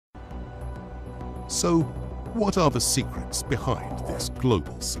So, what are the secrets behind this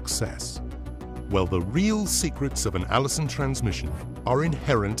global success? Well, the real secrets of an Allison transmission are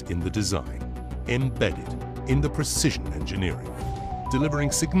inherent in the design, embedded in the precision engineering,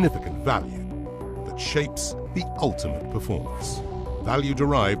 delivering significant value that shapes the ultimate performance. Value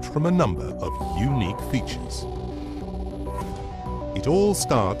derived from a number of unique features. It all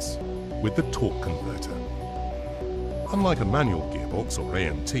starts with the torque converter. Unlike a manual gearbox or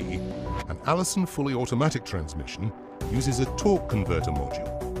AMT, an Allison fully automatic transmission uses a torque converter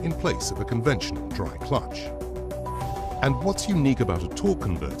module in place of a conventional dry clutch. And what's unique about a torque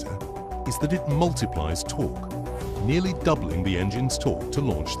converter is that it multiplies torque, nearly doubling the engine's torque to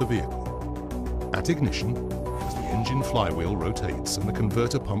launch the vehicle. At ignition, as the engine flywheel rotates and the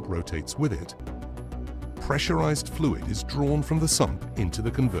converter pump rotates with it, pressurized fluid is drawn from the sump into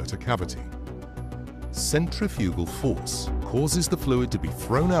the converter cavity. Centrifugal force causes the fluid to be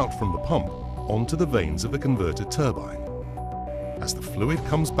thrown out from the pump onto the vanes of the converter turbine. As the fluid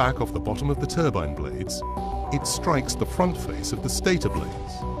comes back off the bottom of the turbine blades, it strikes the front face of the stator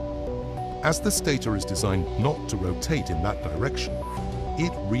blades. As the stator is designed not to rotate in that direction,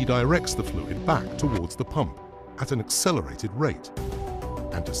 it redirects the fluid back towards the pump at an accelerated rate.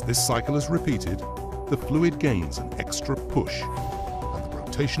 And as this cycle is repeated, the fluid gains an extra push, and the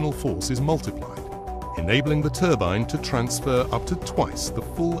rotational force is multiplied, enabling the turbine to transfer up to twice the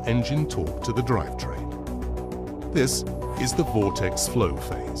full engine torque to the drivetrain. This is the vortex flow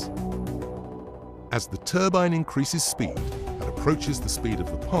phase. As the turbine increases speed and approaches the speed of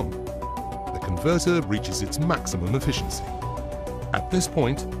the pump, the converter reaches its maximum efficiency. At this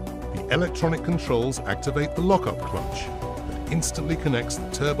point, the electronic controls activate the lockup clutch that instantly connects the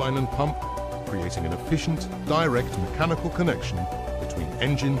turbine and pump, creating an efficient, direct mechanical connection between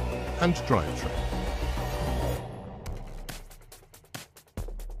engine and drivetrain.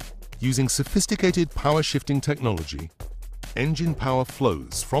 Using sophisticated power shifting technology, engine power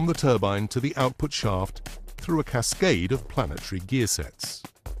flows from the turbine to the output shaft through a cascade of planetary gear sets,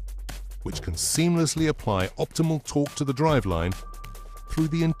 which can seamlessly apply optimal torque to the driveline through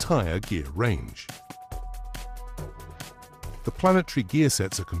the entire gear range. The planetary gear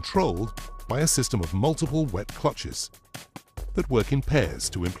sets are controlled by a system of multiple wet clutches that work in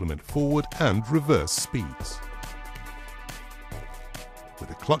pairs to implement forward and reverse speeds, with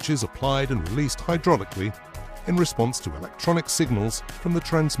the clutches applied and released hydraulically in response to electronic signals from the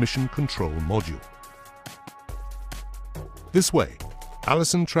transmission control module. This way,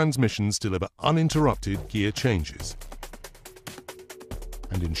 Allison transmissions deliver uninterrupted gear changes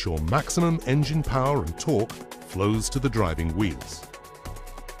and ensure maximum engine power and torque flows to the driving wheels.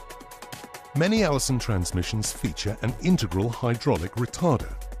 Many Allison transmissions feature an integral hydraulic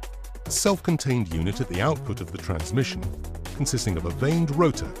retarder, a self-contained unit at the output of the transmission consisting of a vaned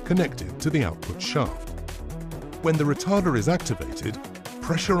rotor connected to the output shaft. When the retarder is activated,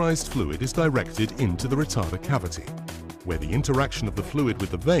 pressurized fluid is directed into the retarder cavity, where the interaction of the fluid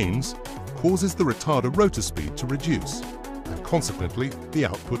with the vanes causes the retarder rotor speed to reduce, and consequently the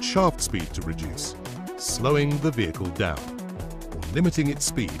output shaft speed to reduce, slowing the vehicle down, or limiting its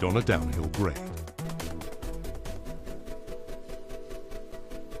speed on a downhill grade.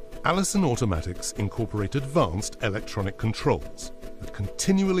 Allison automatics incorporate advanced electronic controls that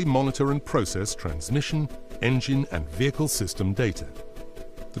continually monitor and process transmission, engine and vehicle system data.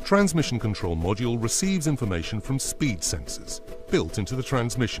 The transmission control module receives information from speed sensors built into the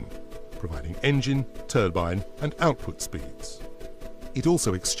transmission, providing engine, turbine and output speeds. It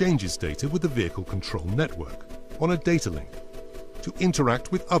also exchanges data with the vehicle control network on a data link to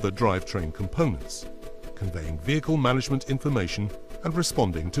interact with other drivetrain components, conveying vehicle management information and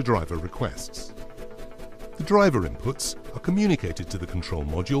responding to driver requests. The driver inputs are communicated to the control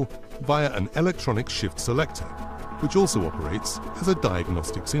module via an electronic shift selector, which also operates as a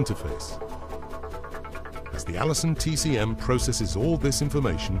diagnostics interface. As the Allison TCM processes all this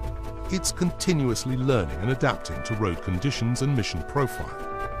information, it's continuously learning and adapting to road conditions and mission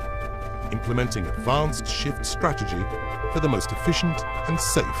profile, implementing advanced shift strategy for the most efficient and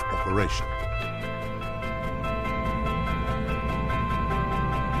safe operation.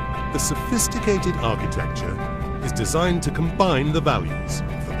 The sophisticated architecture is designed to combine the values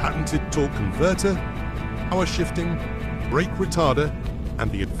of the patented torque converter, power shifting, brake retarder, and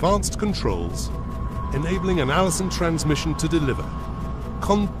the advanced controls, enabling an Allison transmission to deliver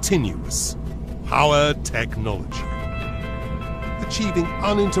continuous power technology, achieving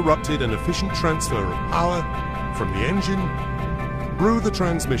uninterrupted and efficient transfer of power from the engine through the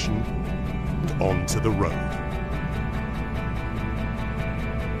transmission and onto the road.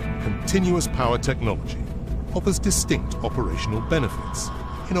 Continuous power technology offers distinct operational benefits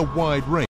in a wide range